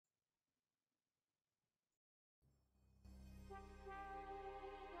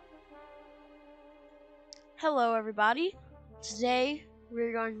Hello everybody, today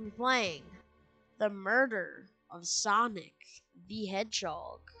we're going to be playing The Murder of Sonic the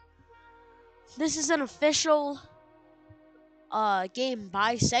Hedgehog. This is an official game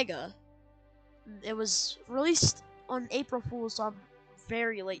by Sega. It was released on April Fool's, so I'm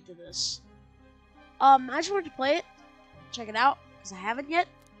very late to this. I just wanted to play it, check it out, because I haven't yet.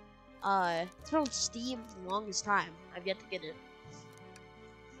 It's been on Steam for the longest time. I've yet to get it.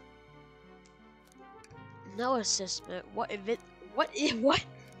 No assessment. What?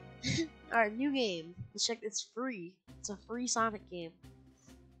 Alright, new game. Let's check. It's free. It's a free Sonic game.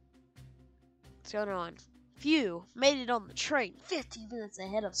 What's going on? Phew, made it on the train 15 minutes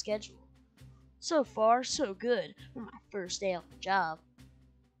ahead of schedule. So far, so good for my first day on the job.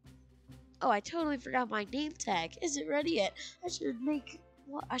 Oh, I totally forgot my name tag. Is it ready yet? I should make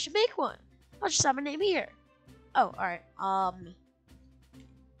one. I'll just have my name here. Oh, alright.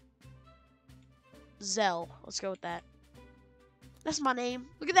 Zell. Let's go with that. That's my name.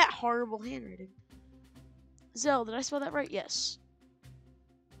 Look at that horrible handwriting. Zell, did I spell that right? Yes.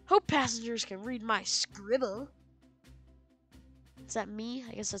 Hope passengers can read my scribble. Is that me?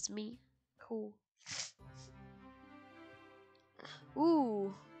 I guess that's me. Cool.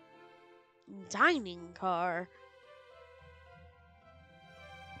 Ooh. Dining car.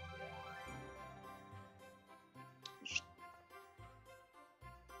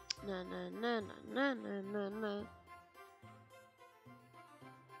 Na na na na na na na na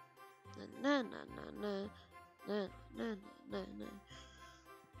na na na na na.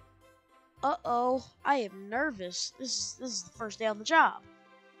 Uh-oh, I am nervous. This is the first day on the job.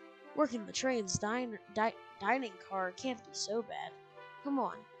 Working the train's dining car can't be so bad. Come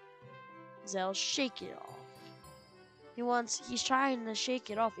on, Zell, shake it off. He's trying to shake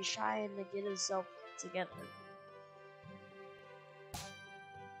it off. He's trying to get himself together.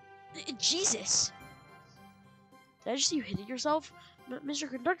 Jesus! Did I just see you hitting yourself? Mr.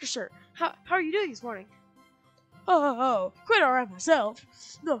 Conductor, sir, how are you doing this morning? Oh, quite alright myself.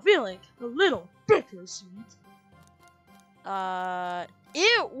 No, feeling a little bittersweet.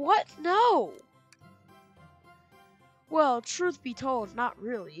 Ew, what? No! Well, truth be told, not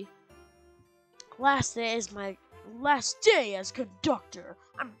really. Last day is my last day as conductor.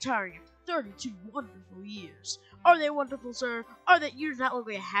 I'm retiring after 32 wonderful years. Are they wonderful, sir? You do not look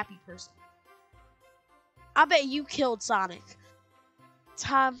like a happy person. I bet you killed Sonic.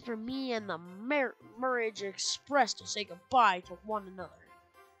 Time for me and the Marriage Express to say goodbye to one another.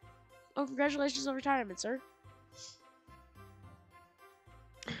 Oh, congratulations on retirement, sir.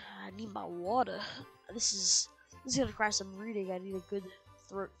 I need my water. This is gonna require some reading. I need a good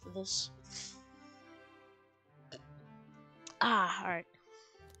throat for this. Alright.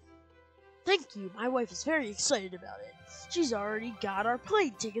 Thank you. My wife is very excited about it. She's already got our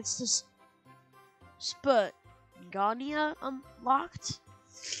plane tickets to Spagania unlocked.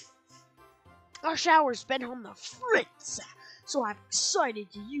 Our shower's been on the fritz, so I'm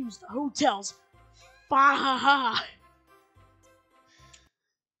excited to use the hotel's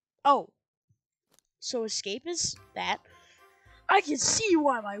Oh, so escape is that? I can see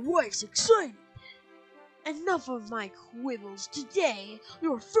why my wife's excited. Enough of my quibbles. Today,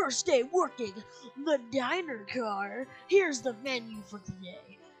 your first day working the diner car. Here's the menu for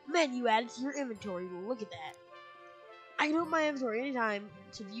today. Menu added to your inventory. Look at that. I can open my inventory anytime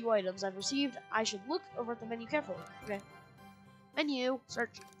to view items I've received. I should look over at the menu carefully. Okay. Menu.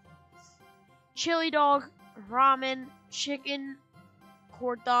 Search. Chili dog, ramen, chicken,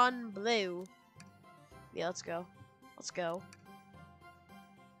 cordon bleu. Yeah, let's go. Let's go.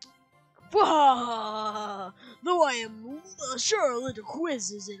 Though I am sure a little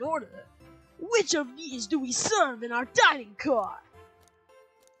quiz is in order. Which of these do we serve in our dining car?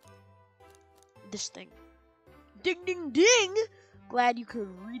 This thing. Ding ding ding! Glad you could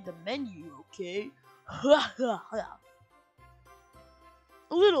read the menu, okay? A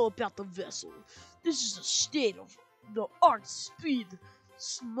little about the vessel. This is a state-of-the-art speed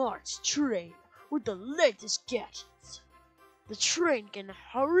smart train with the latest gadgets. The train can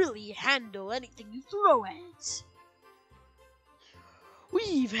really handle anything you throw at it.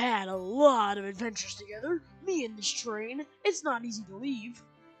 We've had a lot of adventures together, me and this train. It's not easy to leave.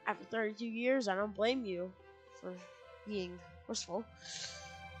 After 32 years, I don't blame you for being wistful.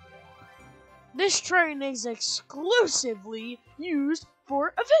 This train is exclusively used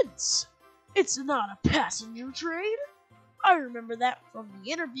for events. It's not a passenger train. I remember that from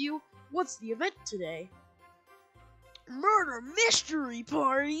the interview. What's the event today? Murder mystery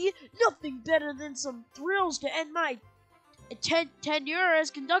party! Nothing better than some thrills to end my tenure as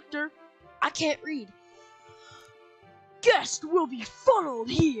conductor. I can't read. Guests will be funneled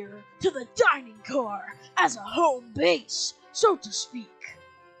here to the dining car as a home base, so to speak.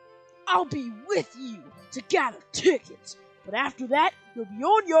 I'll be with you to gather tickets, but after that, you'll be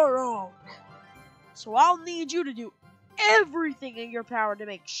on your own. So I'll need you to do everything in your power to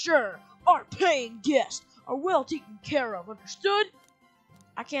make sure our paying guests are well taken care of, understood?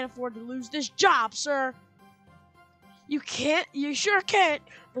 I can't afford to lose this job, sir. You can't, you sure can't.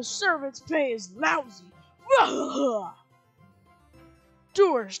 The servants' pay is lousy.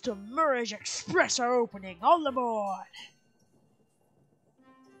 Doors to Murray's Express are opening. All aboard.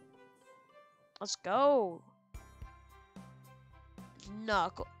 Let's go.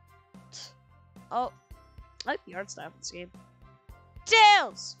 Knuckle. Oh, I like the art style of this game.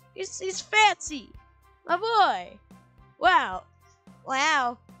 Tails! He's fancy! My boy! Wow.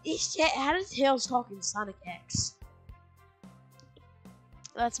 Wow. How does Tails talk in Sonic X?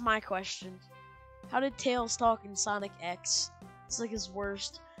 That's my question. How did Tails talk in Sonic X? It's like his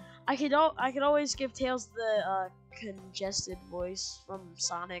worst. I could always give Tails the congested voice from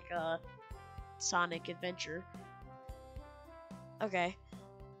Sonic Adventure. Okay.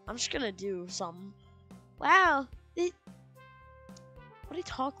 I'm just gonna do something. Wow. What do you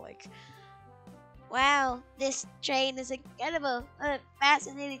talk like? Wow, this train is incredible.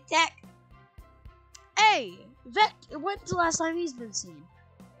 Fascinating tech. Hey, when's the last time he's been seen?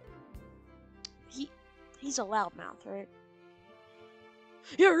 He's a loudmouth, right?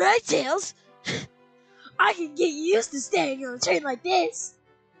 You're right, Tails. I can get used to staying on a train like this.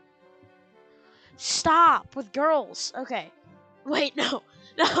 Stop with girls. Okay. Wait, no.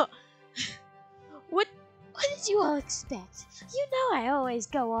 What did you all expect? You know I always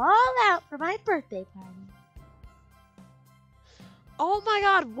go all out for my birthday party. Oh my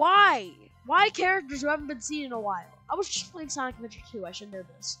god, why? Why characters who haven't been seen in a while? I was just playing Sonic Adventure 2, I should know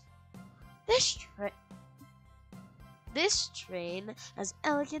this. This train, as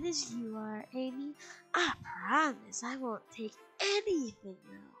elegant as you are, Amy, I promise I won't take anything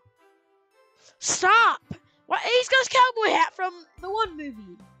now. Stop! Why? He's got his cowboy hat from the one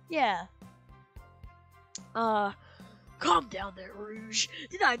movie. Yeah. Calm down there, Rouge.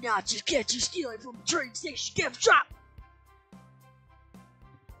 Did I not just catch you stealing from the train station gift shop?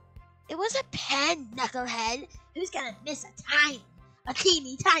 It was a pen, knucklehead. Who's gonna miss a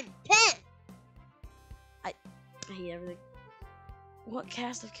teeny tiny pen? I hate everything. What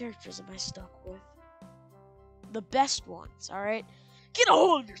cast of characters am I stuck with? The best ones, alright? Get a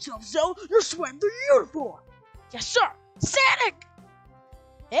hold of yourself, Zell! You're sweating through your uniform! Yes, sir! Sonic!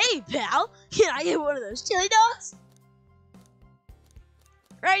 Hey, pal! Can I get one of those chili dogs?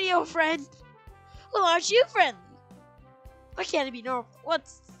 Radio friend! Well, aren't you friendly? Why can't it be normal for 1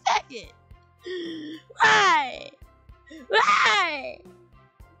 second? Why? Why?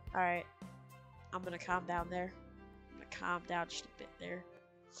 Alright. I'm gonna calm down there. I'm gonna calm down just a bit there.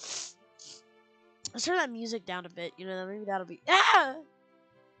 Let's turn that music down a bit. You know, maybe that'll be... Ah!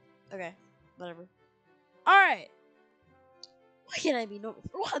 Okay. Whatever. Alright. Why can't I be normal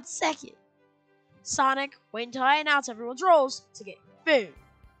for 1 second? Sonic, wait until I announce everyone's roles to get food.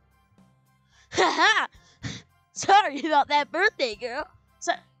 Haha! Sorry about that birthday, girl.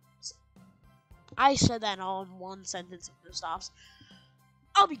 I said that all in one sentence with no stops.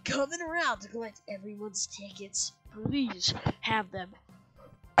 I'll be coming around to collect everyone's tickets. Please have them.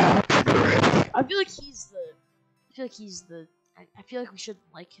 I feel like we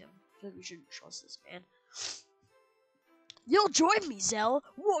shouldn't like him. I feel like we shouldn't trust this man. You'll join me, Zell,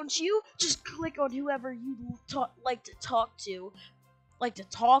 won't you? Just click on whoever you like to talk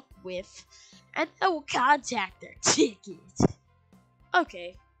with, and I will contact their ticket.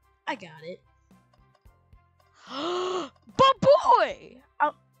 Okay, I got it. But boy!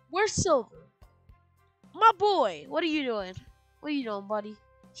 Where's Silver? My boy, what are you doing? What are you doing, buddy?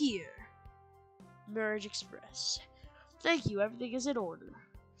 Here. Marriage Express. Thank you, everything is in order.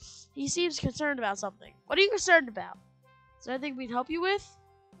 He seems concerned about something. What are you concerned about? Is there anything we can help you with?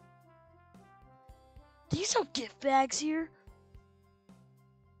 Do you sell gift bags here?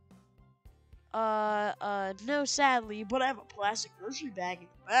 No, sadly, but I have a plastic grocery bag in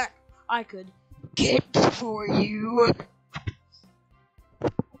the back I could get for you.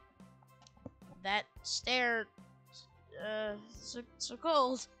 That stare, so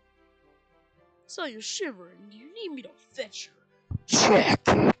cold. So you're shivering. Do you need me to fetch your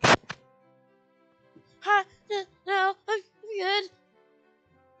jacket? Hi, no, I'm good.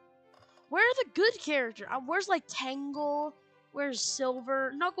 Where are the good characters? Where's like Tangle? Where's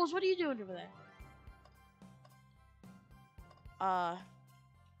Silver? Knuckles, what are you doing over there?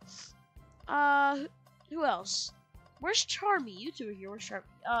 Who else? Where's Charmy? You two are here. Where's Charmy?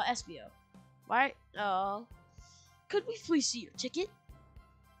 SBO. Why? Oh. Could we please see your ticket?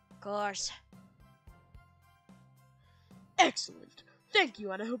 Of course. Excellent. Thank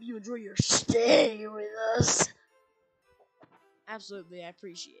you, and I hope you enjoy your stay with us. Absolutely, I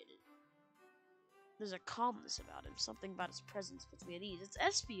appreciate it. There's a calmness about him, something about his presence puts me at ease. It's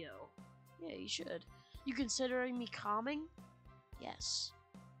SPO. Yeah, you should. You considering me calming? Yes.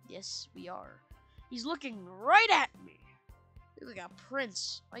 Yes, we are. He's looking right at me. Like a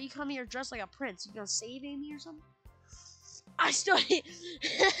prince. Why you come here dressed like a prince? You gonna save Amy or something? I study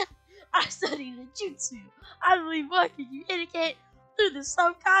ninjutsu. I believe one can communicate through the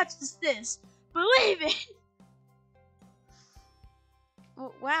subconsciousness. Believe it!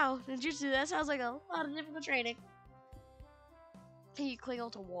 Oh, wow, ninjutsu, that sounds like a lot of difficult training. Can you cling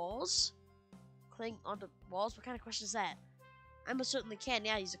onto walls? Cling onto walls? What kind of question is that? I most certainly can.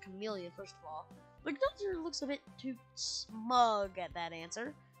 Yeah, he's a chameleon, first of all. But Doctor looks a bit too smug at that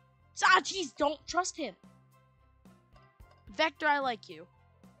answer. Ah, jeez, don't trust him. Vector, I like you.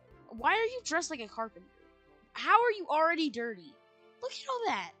 Why are you dressed like a carpenter? How are you already dirty? Look at all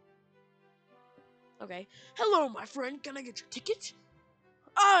that. Okay. Hello, my friend. Can I get your ticket?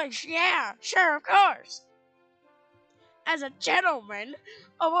 Oh, yeah. Sure, of course. As a gentleman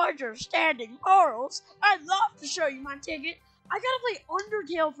of understanding morals, I'd love to show you my ticket. I gotta play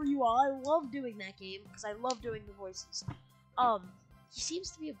Undertale for you all. I love doing that game because I love doing the voices. He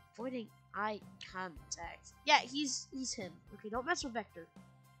seems to be avoiding eye contact. Yeah, he's him. Okay, don't mess with Vector.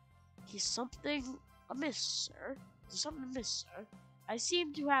 He's something amiss, sir. There's something amiss, sir. I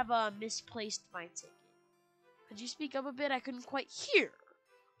seem to have misplaced my ticket. Could you speak up a bit? I couldn't quite hear.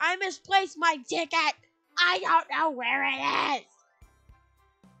 I misplaced my ticket. I don't know where it is.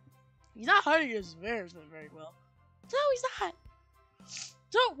 He's not hiding his embarrassment very well. No, he's not.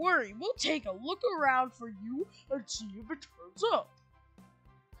 Don't worry, we'll take a look around for you and see if it turns up.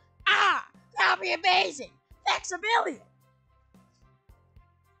 Ah, that'll be amazing. Thanks a million.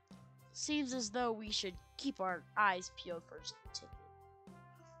 Seems as though we should keep our eyes peeled for his ticket.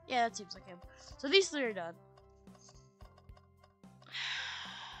 Yeah, that seems like him. So these three are done.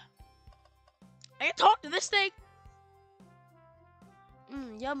 I can talk to this thing.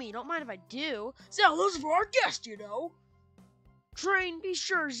 Yummy. Don't mind if I do. Zell, those are for our guest, you know. Train, be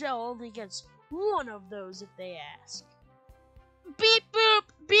sure Zell only gets one of those if they ask. Beep boop,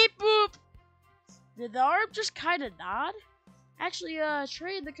 beep boop. Did the arm just kind of nod? Actually,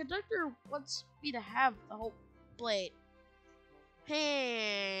 Train, the conductor wants me to have the whole plate.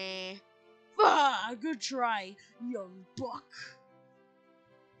 Hey. Ah, good try, young buck.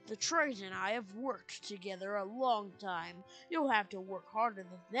 The train and I have worked together a long time. You'll have to work harder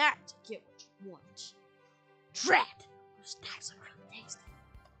than that to get what you want. Drat! Those snacks are really tasty.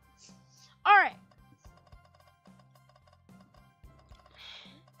 Alright.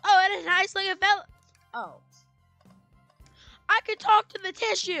 Oh, and a nice looking fella. Oh. I can talk to the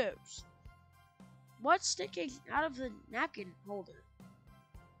tissues. What's sticking out of the napkin holder?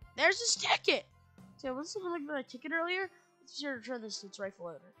 There's his ticket. So, was someone looking for a ticket earlier? Let's be sure to return this to its rightful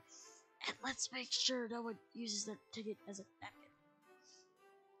owner. And let's make sure no one uses the ticket as a napkin.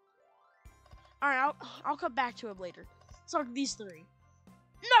 Alright, I'll come back to him later. Let's talk to these three.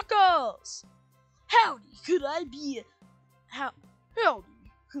 Knuckles! Howdy, could I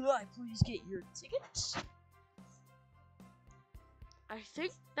please get your ticket? I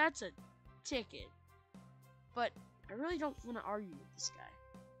think that's a ticket. But I really don't want to argue with this guy.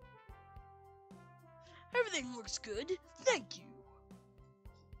 Everything looks good. Thank you.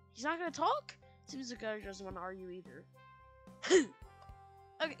 He's not gonna talk? Seems the guy doesn't want to argue either.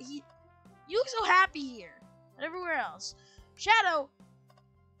 Okay, you look so happy here. And everywhere else. Shadow!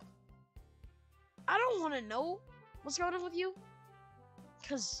 I don't want to know what's going on with you.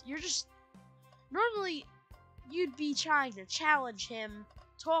 Because you're just... Normally, you'd be trying to challenge him,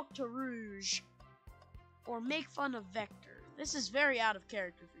 talk to Rouge, or make fun of Vector. This is very out of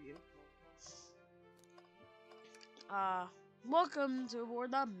character for you. Welcome to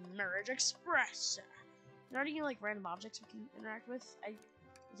aboard the Marriage Express. Are there any, like, random objects we can interact with?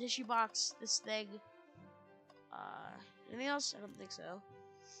 The tissue box, this thing. Anything else? I don't think so.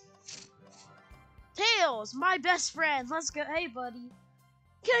 Tails, my best friend. Let's go. Hey, buddy.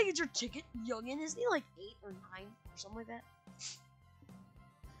 Can I get your ticket, youngin? Isn't he, like, 8 or 9 or something like that?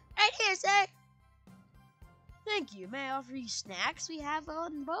 Right here, sir. Thank you. May I offer you snacks we have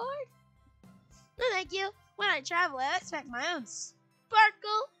on board? No, thank you. When I travel, I expect my own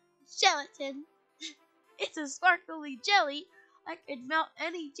sparkle gelatin. It's a sparkly jelly that could melt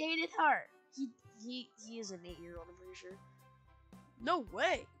any jaded heart. He is an 8-year-old, I'm pretty sure. No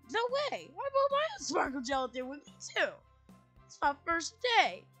way. No way. I brought my own sparkle gelatin with me, too. It's my first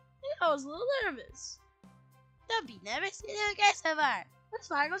day. I was a little nervous. Don't be nervous. You did okay so far. That's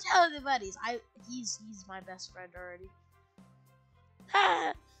fine. Go tell the buddies. He's my best friend already.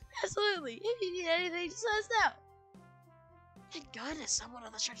 Ha! Absolutely. If you need anything, just let us know. Thank goodness someone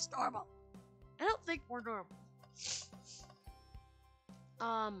on the shirt is normal. I don't think we're normal.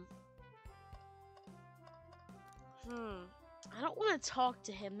 I don't want to talk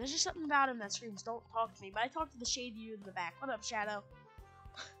to him. There's just something about him that screams, don't talk to me. But I talk to the shady dude in the back. What up, Shadow?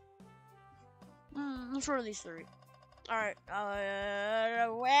 Which one of these three? Alright,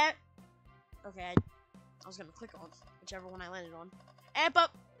 where? Okay, I was gonna click on whichever one I landed on. Amp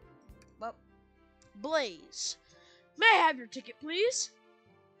up! Up. Blaze. May I have your ticket, please?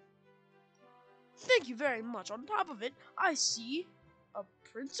 Thank you very much. On top of it, I see a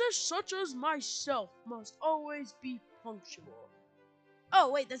princess such as myself must always be punctual. Oh,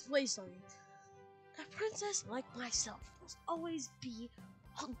 wait, that's Blaze song. A princess like myself must always be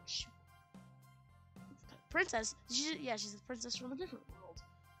punctual. Princess? She's a princess from a different world.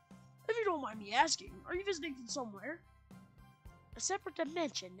 If you don't mind me asking, are you visiting from somewhere? A separate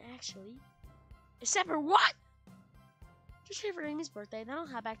dimension, actually. A separate what? Just here for Amy's birthday, then I'll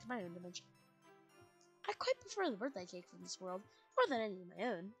head back to my own dimension. I quite prefer the birthday cake from this world, more than any of my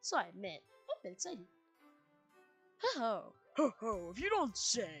own, so I admit, I'm a bit excited. Ho ho, if you don't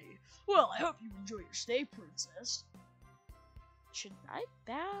say. Well, I hope you enjoy your stay, princess. Should I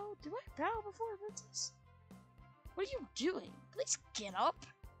bow? Do I bow before a princess? What are you doing? Please get up.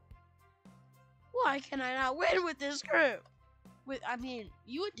 Why can I not win with this group? I mean,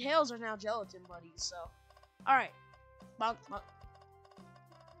 you and Tails are now gelatin buddies, so. Alright. Bonk, bonk.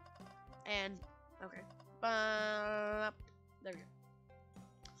 And, okay. There we go.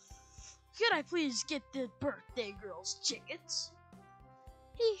 Could I please get the birthday girl's tickets?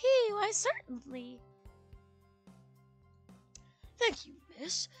 Hee, why certainly. Thank you,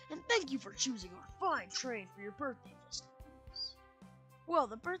 miss, and thank you for choosing our fine train for your birthday festivities. Well,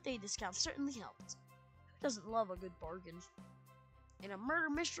 the birthday discount certainly helped. Who doesn't love a good bargain? And a murder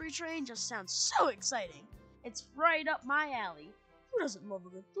mystery train just sounds so exciting. It's right up my alley. Who doesn't love a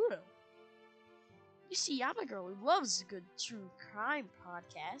good thrill? You see, I'm a girl who loves a good true crime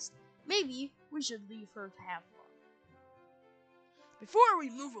podcast. Maybe we should leave her to have fun. Before we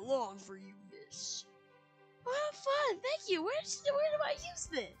move along for you, miss. Oh, fun! Thank you! Where do I use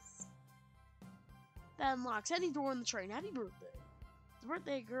this? That unlocks any door in the train. Happy birthday. The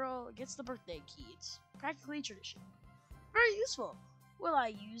birthday girl gets the birthday key. It's practically a tradition. Very useful. Will I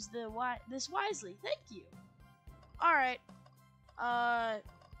use this wisely? Thank you. Alright. I'm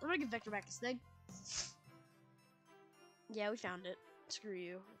gonna give Vector back his thing. Yeah, we found it. Screw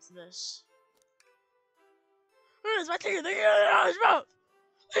you. It's this. Where's my ticket?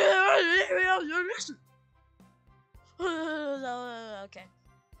 Okay.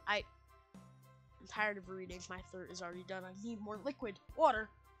 I'm tired of reading. My third is already done. I need more liquid. Water.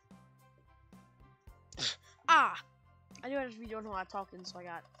 I knew I was doing a lot of talking, so I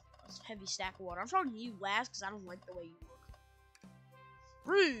got a heavy stack of water. I'm talking to you last because I don't like the way you look.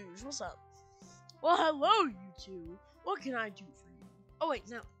 Rouge, what's up? Well, hello, you two. What can I do for you? Oh, wait,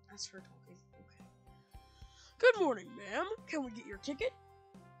 no. That's her talking. Okay. Good morning, ma'am. Can we get your ticket?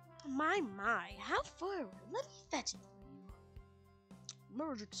 My, how forward. Let me fetch it for you.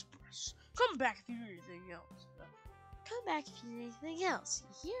 Merge Express. Come back if you need anything else. Come back if you need anything else.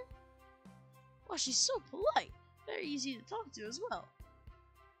 You hear? Well, she's so polite. Very easy to talk to as well.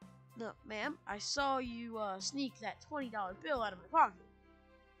 No, ma'am. I saw you sneak that $20 bill out of my pocket.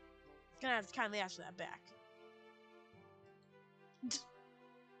 Gonna have to kindly ask for that back.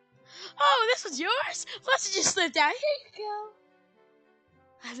 Oh, this was yours? Plus it just slipped out. Here you go.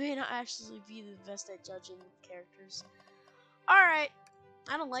 I may not actually be the best at judging characters. Alright.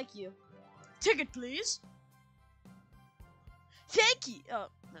 I don't like you. Ticket, please. Thank you. Oh,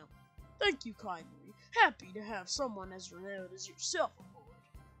 no. Thank you kindly. Happy to have someone as renowned as yourself aboard.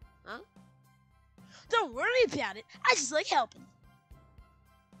 Huh? Don't worry about it. I just like helping.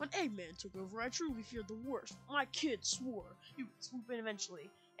 When Eggman took over, I truly feared the worst. My kid swore he would swoop in eventually,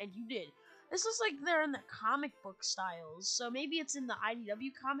 and you did. This looks like they're in the comic book styles, so maybe it's in the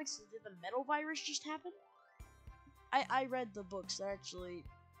IDW comics. Did the metal virus just happen? I read the books. They're actually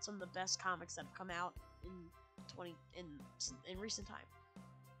some of the best comics that have come out in recent time.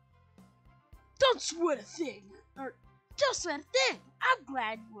 Don't sweat a thing, or don't sweat a thing. I'm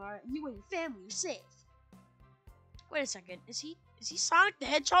glad you and your family are safe. Wait a second, is he Sonic the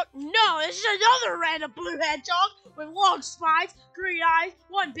Hedgehog? No, this is another random blue hedgehog with long spines, green eyes,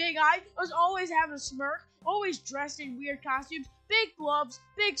 one big eye, was always having a smirk, always dressed in weird costumes, big gloves,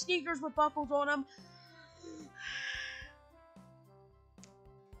 big sneakers with buckles on them.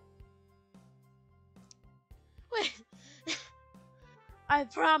 I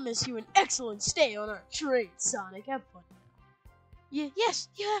promise you an excellent stay on our train, Sonic. Have fun. Yes,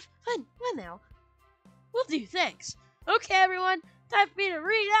 you have fun. Fun now. Will do, thanks. Okay, everyone, time for me to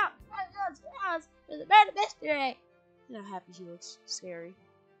read out for the murder mystery. And how happy she looks. Scary.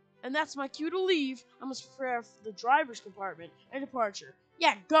 And that's my cue to leave. I must prepare for the driver's compartment and departure.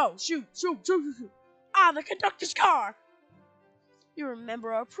 Yeah, go. Shoot. Ah, the conductor's car. You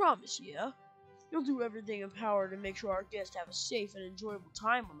remember our promise, yeah? You'll do everything in power to make sure our guests have a safe and enjoyable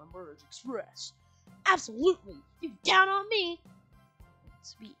time on the Murders Express. Absolutely. You can count on me.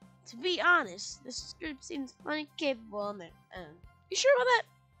 To be honest, this script seems funny, capable, and you sure about that?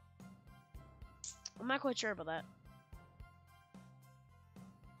 I'm not quite sure about that.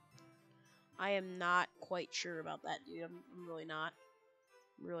 I am not quite sure about that, dude. I'm really not.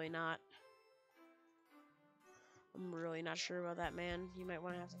 I'm really not sure about that, man. You might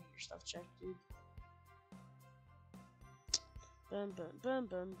want to have to get your stuff checked, dude. Bum bum bum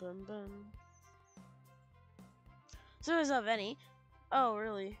bum bum bum. So is of any. Oh,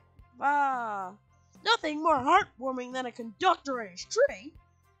 really? Ah, nothing more heartwarming than a conductor and his train.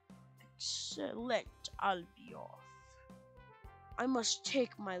 Select, I'll be off. I must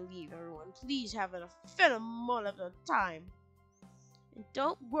take my leave, everyone. Please have a phenomenal time. And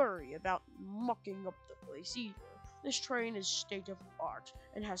don't worry about mucking up the place either. This train is state of art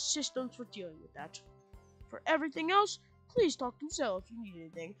and has systems for dealing with that. For everything else, please talk to Cell if you need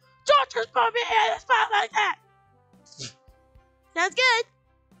anything. Don't just put me in a spot like that! Sounds good.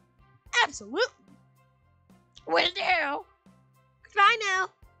 Absolutely. Will do. Goodbye now.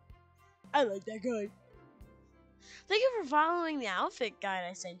 I like that guy. Thank you for following the outfit guide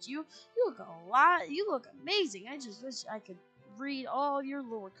I sent you. You look amazing. I just wish I could read all your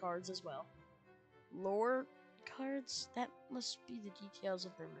lore cards as well. Lore cards? That must be the details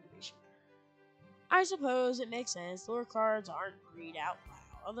of their motivation. I suppose it makes sense. Lore cards aren't read out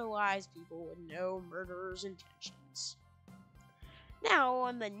loud. Otherwise, people would know murderers' intentions. Now,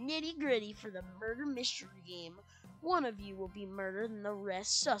 on the nitty-gritty for the murder mystery game. One of you will be murdered and the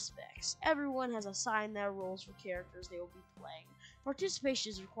rest suspects. Everyone has assigned their roles for characters they will be playing. Participation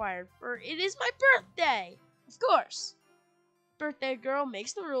is required, for it is my birthday! Of course! Birthday girl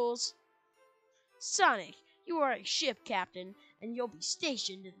makes the rules. Sonic, you are a ship captain, and you'll be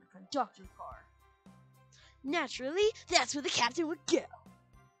stationed in the conductor car. Naturally, that's where the captain would go.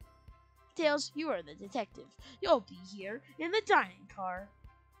 Tails, you are the detective. You'll be here in the dining car.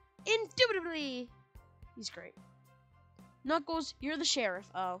 Indubitably! He's great. Knuckles, you're the sheriff.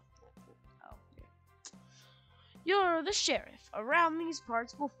 Oh. You're the sheriff. Around these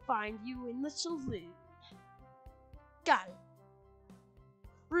parts, we'll find you in the saloon. Got it.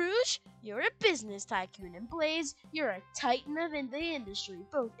 Rouge, you're a business tycoon. And Blaze, you're a titan of the industry,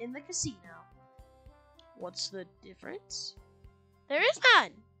 both in the casino. What's the difference? There is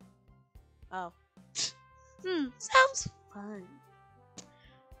none. Oh. Sounds fun.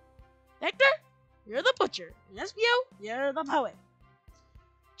 Vector, you're the butcher. And Espio, you're the poet.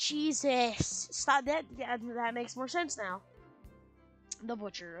 Jesus. Stop that. That makes more sense now. The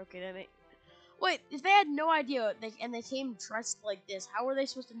butcher. Okay, that makes... Wait, if they had no idea and they came dressed like this, how were they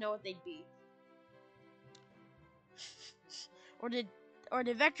supposed to know what they'd be? Or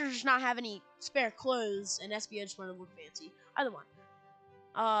did Vector just not have any spare clothes and Espio just wanted to look fancy? Either one.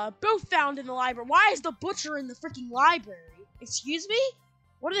 Both found in the library. Why is the butcher in the freaking library? Excuse me?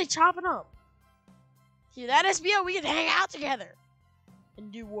 What are they chopping up? Hear that, SBO? We can hang out together.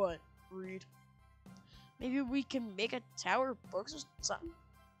 And do what? Read. Maybe we can make a tower of books or something?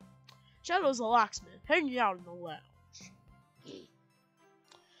 Shadow's the locksmith, hanging out in the lounge.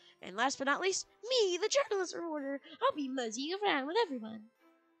 And last but not least, me, the journalist reporter. I'll be moseying around with everyone.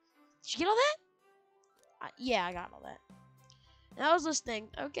 Did you get all that? Yeah, I got all that. And I was listening.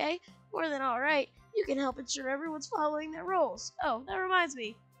 Okay, more than all right. You can help ensure everyone's following their roles. Oh, that reminds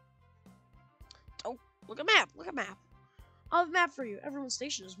me. Oh, look at map. Look at map. I'll have a map for you. Everyone's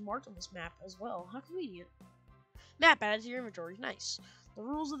station is marked on this map as well. How convenient. Map added to your inventory. Nice. The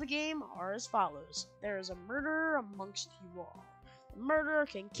rules of the game are as follows. There is a murderer amongst you all. The murderer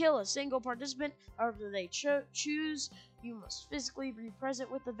can kill a single participant. However they choose, you must physically be present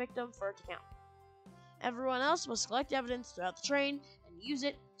with the victim for it to count. Everyone else must collect evidence throughout the train and use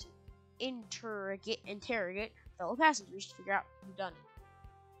it to interrogate fellow passengers to figure out who done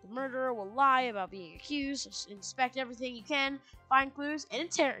it. The murderer will lie about being accused, so inspect everything you can, find clues, and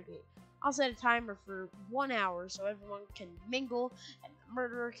interrogate. I'll set a timer for 1 hour so everyone can mingle and the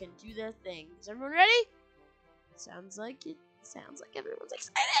murderer can do their thing. Is everyone ready? Sounds like it. Sounds like everyone's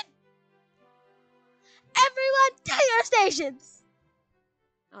excited. Everyone to your stations!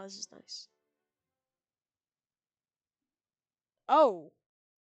 Oh, this is nice. Oh.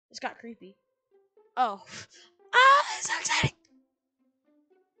 This got creepy. Oh. Ah, it's so exciting!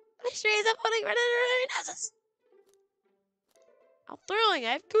 Mysteries unfolding right under our noses. How thrilling!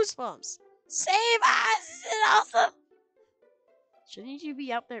 I have goosebumps. Save us! This is awesome! Shouldn't you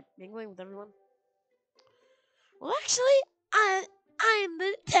be out there mingling with everyone? Well, actually, I'm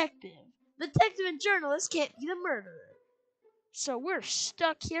the detective. The detective and journalist can't be the murderer. So we're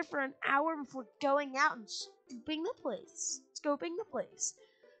stuck here for an hour before going out and scoping the place.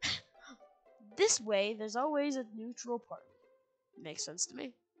 This way, there's always a neutral party. Makes sense to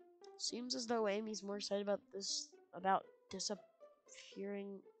me. Seems as though Amy's more excited about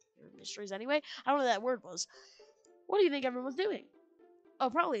disappearing mysteries anyway. I don't know what that word was. What do you think everyone's doing? Oh,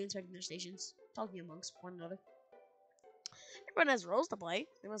 probably inspecting their stations, talking amongst one another. Everyone has roles to play.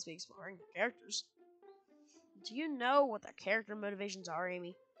 They must be exploring their characters. Do you know what their character motivations are,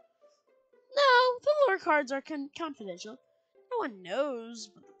 Amy? No, the lore cards are confidential. No one knows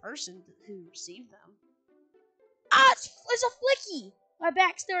but the person who received them. Ah, it's a flicky! My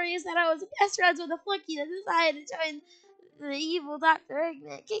backstory is that I was best friends with a flicky that decided to join the evil Dr.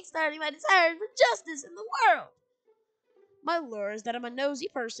 Eggman, kickstarting my desire for justice in the world. My lore is that I'm a nosy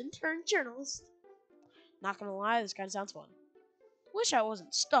person turned journalist. Not gonna lie, this kind of sounds fun. Wish I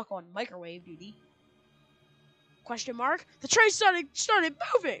wasn't stuck on microwave duty. Question mark? The train started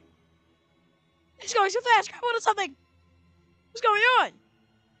moving! It's going so fast, grab onto something! What's going on?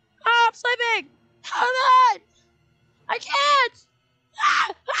 Ah, I'm slipping! Hold on! I can't!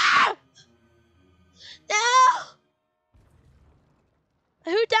 Ah! Ah! No!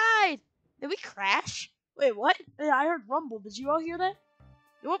 Who died? Did we crash? Wait, what? I heard rumble. Did you all hear that?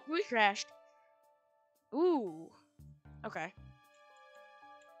 Nope, we crashed. Ooh. Okay.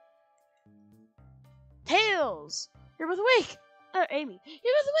 Tails! You're both awake! Amy,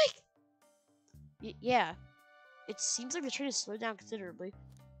 you're both awake! Yeah. It seems like the train has slowed down considerably.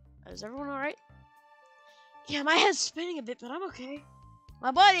 Is everyone alright? Yeah, my head's spinning a bit, but I'm okay.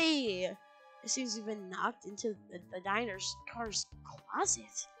 My buddy! It seems we've been knocked into the diner's car's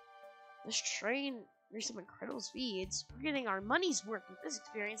closet. This train reached some incredible speeds. We're getting our money's worth with this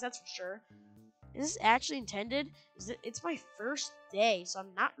experience, that's for sure. Is this actually intended? It's my first day, so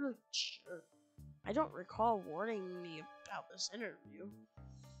I'm not really sure. I don't recall warning me about this interview.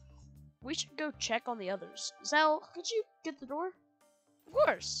 We should go check on the others. Zell, could you get the door? Of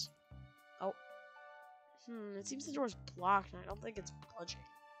course. Oh. It seems the door's blocked, and I don't think it's budging.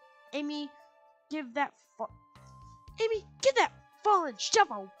 Amy, give that fallen shelf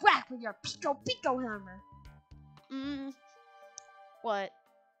a whack with your pico hammer. What?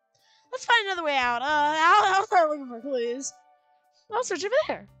 Let's find another way out. I'll start looking for clues. I'll search over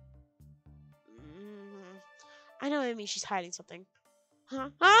there. I know Amy, she's hiding something. Huh?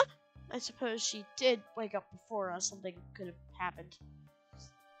 I suppose she did wake up before us. Something could have happened.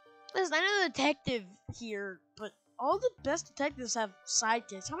 Listen, I know the detective here, but all the best detectives have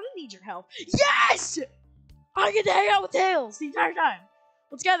sidekicks. I'm gonna need your help. Yes! I get to hang out with Tails the entire time.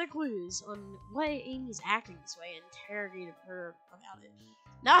 Let's gather clues on why Amy's acting this way and interrogate her about it.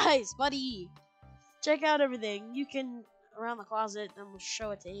 Nice, buddy! Check out everything you can around the closet, and we'll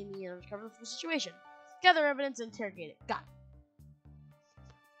show it to Amy and uncover the full situation. Gather evidence and interrogate it. Got it.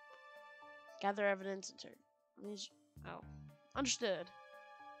 Gather evidence and interrogate. Oh. Understood.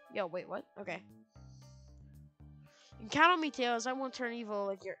 Yo, wait, what? Okay. You can count on me, Tails. I won't turn evil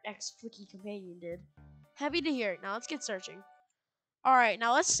like your ex-flicky companion did. Happy to hear it. Now let's get searching. Alright,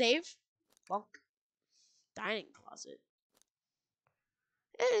 now let's save. Bunk. Dining closet.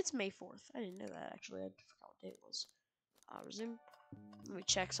 It's May 4th. I didn't know that, actually. I forgot what day it was. Resume. Let me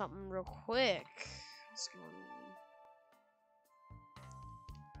check something real quick. What's going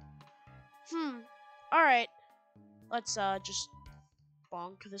on? Alright. Let's just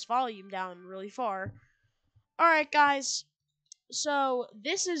bonk this volume down really far. Alright, guys. So,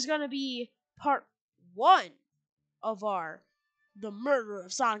 this is gonna be part 1 of The Murder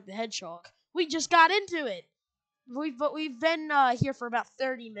of Sonic the Hedgehog. We just got into it. We've been here for about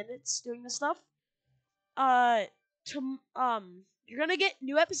 30 minutes doing this stuff. You're gonna get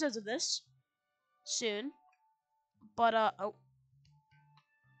new episodes of this soon. But oh.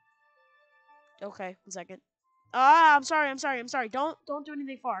 Okay, 1 second. I'm sorry. Don't do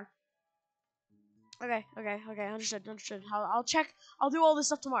anything far. Okay. Understood. I'll check. I'll do all this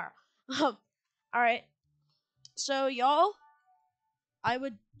stuff tomorrow. Alright. So, y'all, I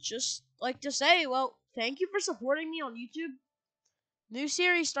would just like to say, well, thank you for supporting me on YouTube. New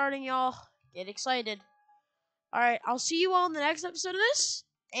series starting, y'all. Get excited. Alright, I'll see you all in the next episode of this.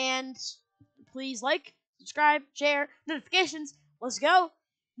 And please like, subscribe, share, notifications. Let's go.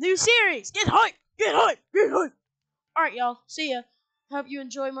 New series. Get hype. Alright, y'all. See ya. Hope you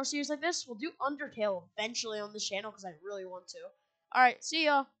enjoy more series like this. We'll do Undertale eventually on this channel because I really want to. Alright, see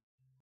ya!